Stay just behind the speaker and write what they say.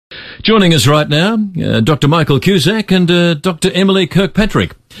Joining us right now, Dr. Michael Cusack and Dr. Emily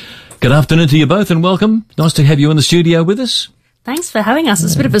Kirkpatrick. Good afternoon to you both and welcome. Nice to have you in the studio with us. Thanks for having us.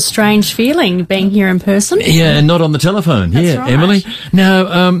 It's a bit of a strange feeling being here in person. Yeah, and not on the telephone. That's right. Emily.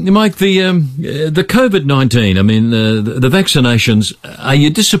 Now, Mike, the COVID-19, I mean, the vaccinations, are you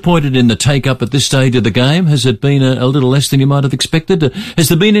disappointed in the take-up at this stage of the game? Has it been a little less than you might have expected? Has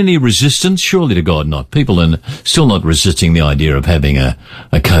there been any resistance? Surely to God not. People are still not resisting the idea of having a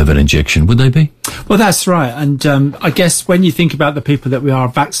COVID injection, would they be? Well, that's right. And I guess when you think about the people that we are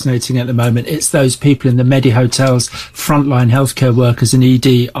vaccinating at the moment, it's those people in the Medi-hotels, frontline healthcare workers in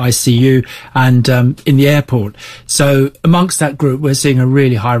ED, ICU, and in the airport. So amongst that group, we're seeing a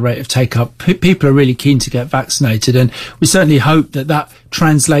really high rate of take-up. People are really keen to get vaccinated, and we certainly hope that that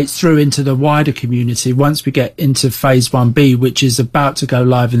translates through into the wider community once we get into phase 1B, which is about to go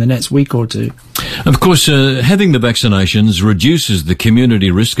live in the next week or two. Of course, having the vaccinations reduces the community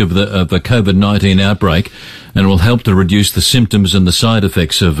risk of the COVID-19 outbreak and will help to reduce the symptoms and the side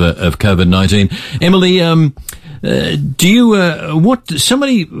effects of COVID-19. Emily, do you, what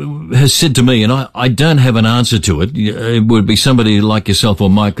somebody has said to me, and I don't have an answer to it. It would be somebody like yourself or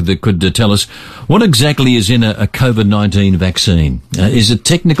Mike that could tell us what exactly is in a COVID-19 vaccine. Is it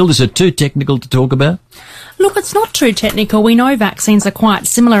technical? Is it too technical to talk about? Look, it's not too technical. We know vaccines are quite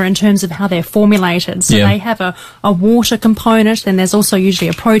similar in terms of how they're formulated. So they have a water component, then there's also usually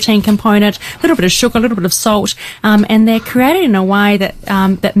a protein component, a little bit of sugar, a little bit of salt, and they're created in a way that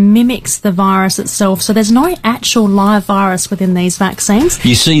that mimics the virus itself. So there's no actual live virus within these vaccines.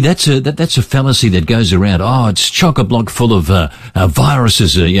 You see, that's a fallacy that goes around. Oh, it's chock-a-block full of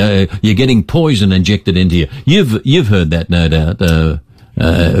viruses. You're getting poison injected into you. You've heard that, no doubt.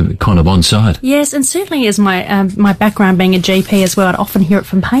 Kind of on side. Yes, and certainly as my background being a GP as well, I'd often hear it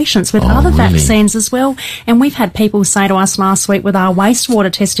from patients with other vaccines as well. And we've had people say to us last week with our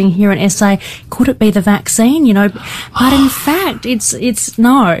wastewater testing here in SA, could it be the vaccine? You know, but in fact, it's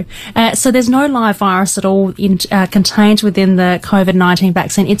no. So there's no live virus at all contained within the COVID-19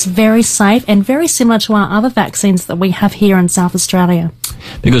 vaccine. It's very safe and very similar to our other vaccines that we have here in South Australia.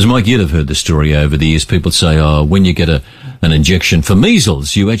 Because, Mike, you'd have heard the story over the years. People say, oh, when you get an injection for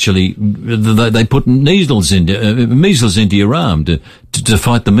measles, you actually, they put measles into your arm to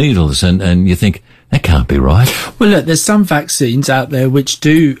fight the measles, and you think, that can't be right. Well, look, there's some vaccines out there which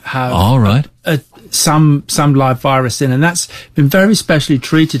do have some live virus in, and that's been very specially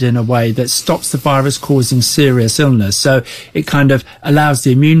treated in a way that stops the virus causing serious illness. So it kind of allows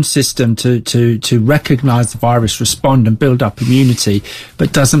the immune system to recognise the virus, respond and build up immunity,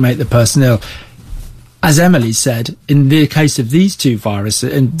 but doesn't make the person ill. As Emily said, in the case of these two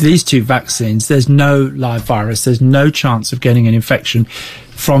viruses and these two vaccines, there's no live virus. There's no chance of getting an infection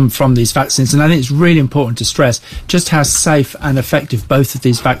from these vaccines. And I think it's really important to stress just how safe and effective both of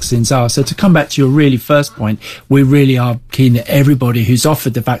these vaccines are. So to come back to your really first point, we really are keen that everybody who's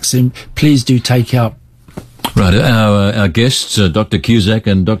offered the vaccine, please do take it up. Right, our guests, Dr. Cusack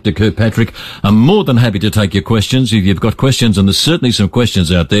and Dr. Kirkpatrick, are more than happy to take your questions. If you've got questions, and there's certainly some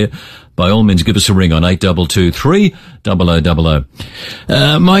questions out there, by all means give us a ring on 8223 0000.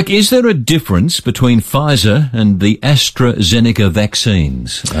 Mike, is there a difference between Pfizer and the AstraZeneca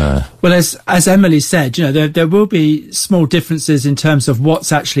vaccines? Well, as Emily said, you know, there will be small differences in terms of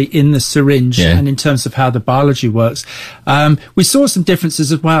what's actually in the syringe and in terms of how the biology works. We saw some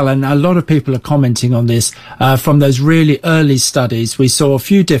differences as well, and a lot of people are commenting on this. From those really early studies, we saw a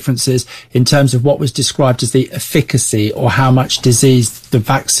few differences in terms of what was described as the efficacy or how much disease the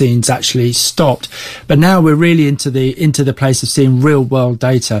vaccines actually stopped. But now we're really into the place of seeing real world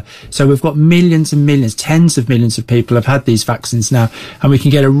data. So we've got millions and millions, tens of millions of people have had these vaccines now, and we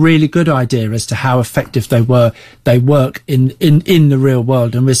can get a really good idea as to how effective they work in the real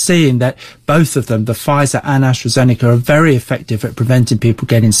world. And we're seeing that both of them, the Pfizer and AstraZeneca, are very effective at preventing people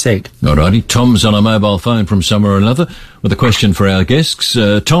getting sick. Alrighty, Tom's on a mobile phone from somewhere or another with a question for our guests.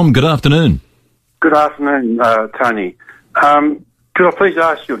 Tom, good afternoon. Good afternoon, Tony. Could I please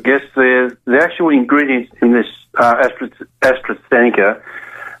ask your guests the actual ingredients in this AstraZeneca,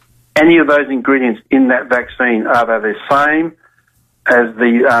 any of those ingredients in that vaccine, are they the same as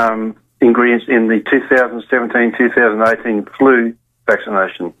the ingredients in the 2017-2018 flu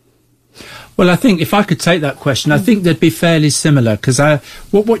vaccination? Well, I think if I could take that question, I think they'd be fairly similar, because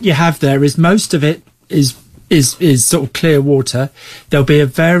what you have there is most of it is sort of clear water. There'll be a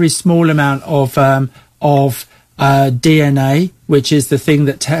very small amount of DNA, which is the thing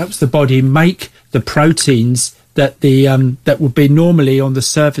that helps the body make the proteins that would be normally on the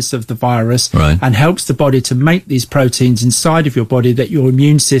surface of the virus, and helps the body to make these proteins inside of your body that your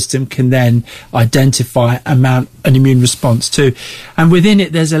immune system can then identify and mount an immune response to. And within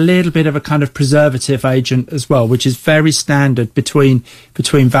it, there's a little bit of a kind of preservative agent as well, which is very standard between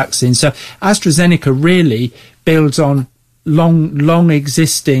vaccines. So AstraZeneca really builds on long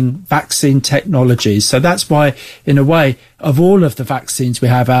existing vaccine technologies. So that's why, in a way, of all of the vaccines we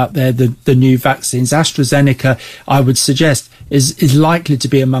have out there, the new vaccines, AstraZeneca, I would suggest, is likely to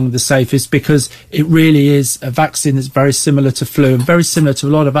be among the safest, because it really is a vaccine that's very similar to flu and very similar to a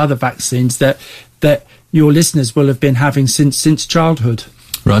lot of other vaccines that your listeners will have been having since childhood.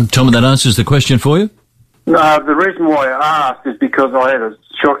 Right. Tom, that answers the question for you? The reason why I asked is because I had a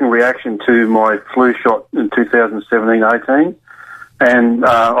shocking reaction to my flu shot in 2017-18, and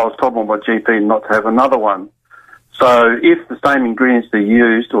I was told by my GP not to have another one. So if the same ingredients are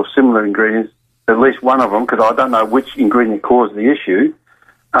used, or similar ingredients, at least one of them, because I don't know which ingredient caused the issue,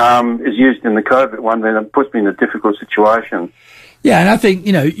 is used in the COVID one, then it puts me in a difficult situation. Yeah, and I think,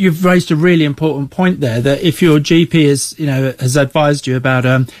 you've raised a really important point there, that if your GP has advised you about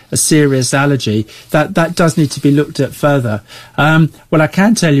a serious allergy, that does need to be looked at further. What I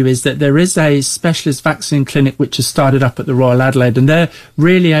can tell you is that there is a specialist vaccine clinic which has started up at the Royal Adelaide, and they're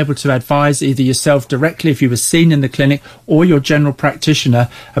really able to advise either yourself directly if you were seen in the clinic, or your general practitioner,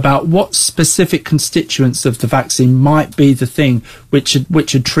 about what specific constituents of the vaccine might be the thing which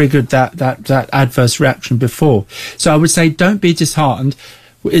had triggered that adverse reaction before. So I would say, don't be disheartened.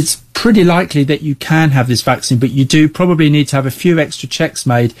 It's pretty likely that you can have this vaccine, but you do probably need to have a few extra checks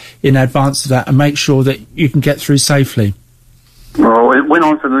made in advance of that and make sure that you can get through safely. Well, it went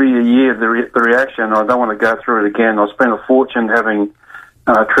on for nearly a year, the reaction. I don't want to go through it again. I spent a fortune having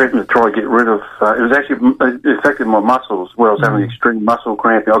treatment to try to get rid of... it affected my muscles, where I was having extreme muscle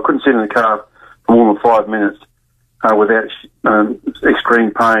cramping. I couldn't sit in the car for more than 5 minutes without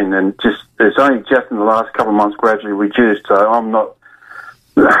extreme pain, and it's only just in the last couple of months gradually reduced. So I'm not.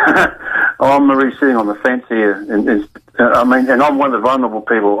 I'm really sitting on the fence here, and I'm one of the vulnerable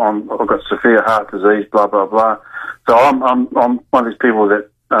people. I've got severe heart disease, blah blah blah. So I'm one of these people that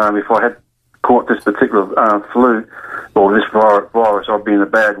if I had caught this particular flu or this virus, I'd be in a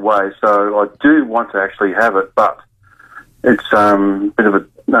bad way. So I do want to actually have it, but it's a bit of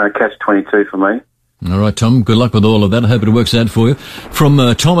a catch-22 for me. All right, Tom, good luck with all of that. I hope it works out for you. From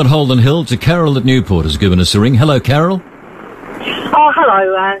Tom at Holden Hill to Carol at Newport has given us a ring. Hello, Carol. Oh,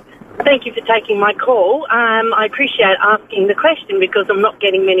 hello. Thank you for taking my call. I appreciate asking the question because I'm not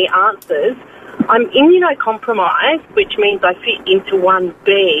getting many answers. I'm immunocompromised, which means I fit into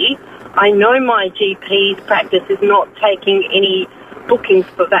 1B. I know my GP's practice is not taking any bookings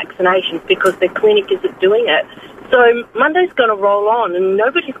for vaccinations because their clinic isn't doing it. So Monday's going to roll on and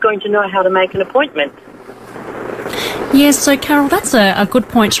nobody's going to know how to make an appointment. Yes, so Carol, that's a good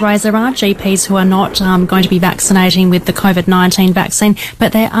point to raise. There are GPs who are not going to be vaccinating with the COVID-19 vaccine,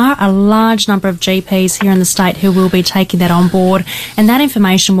 but there are a large number of GPs here in the state who will be taking that on board, and that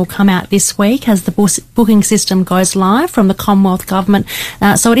information will come out this week as the booking system goes live from the Commonwealth Government.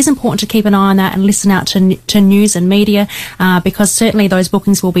 So it is important to keep an eye on that and listen out to news and media because certainly those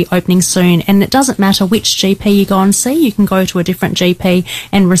bookings will be opening soon. And it doesn't matter which GP you go and see, you can go to a different GP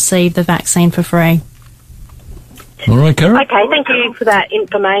and receive the vaccine for free. All right, Carol. Okay, thank you for that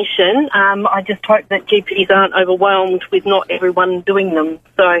information. I just hope that GPs aren't overwhelmed with not everyone doing them.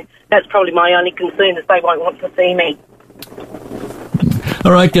 So that's probably my only concern, is they won't want to see me.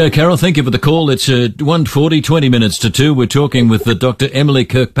 All right, Carol, thank you for the call. It's 1:40, 20 minutes to 2. We're talking with Dr. Emily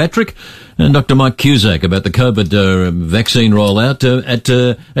Kirkpatrick and Dr. Mike Cusack about the COVID vaccine rollout at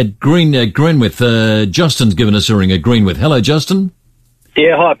Greenwith. Justin's given us a ring at Greenwith. Hello, Justin.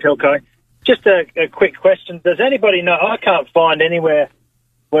 Yeah, hi, Pilco. Just a quick question. Does anybody know? I can't find anywhere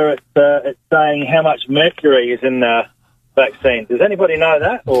where it's saying how much mercury is in the vaccine. Does anybody know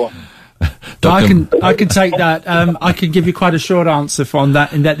that? Or I can take that. I can give you quite a short answer on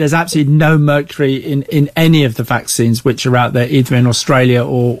that, in that there's absolutely no mercury in any of the vaccines which are out there, either in Australia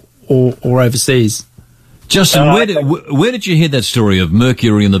or overseas. Justin, where did you hear that story of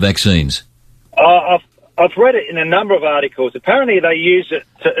mercury in the vaccines? I've read it in a number of articles. Apparently, they use it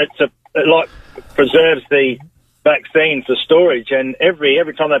it like preserves the vaccine for storage, and every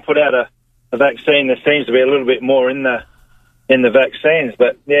time they put out a vaccine, there seems to be a little bit more in the vaccines.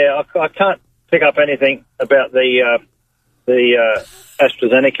 But yeah, I can't pick up anything about the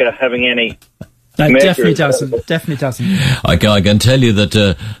AstraZeneca having any. No, definitely doesn't. I can tell you that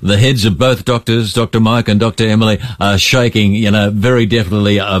the heads of both doctors, Dr. Mike and Dr. Emily, are shaking, very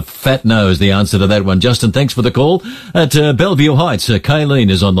definitely a fat no is the answer to that one. Justin, thanks for the call. At Bellevue Heights, Kayleen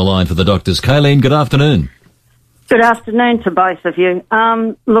is on the line for the doctors. Kayleen, good afternoon. Good afternoon to both of you.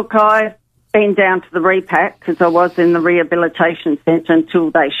 Look, I've been down to the repack because I was in the rehabilitation centre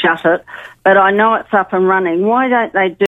until they shut it, but I know it's up and running. Why don't they do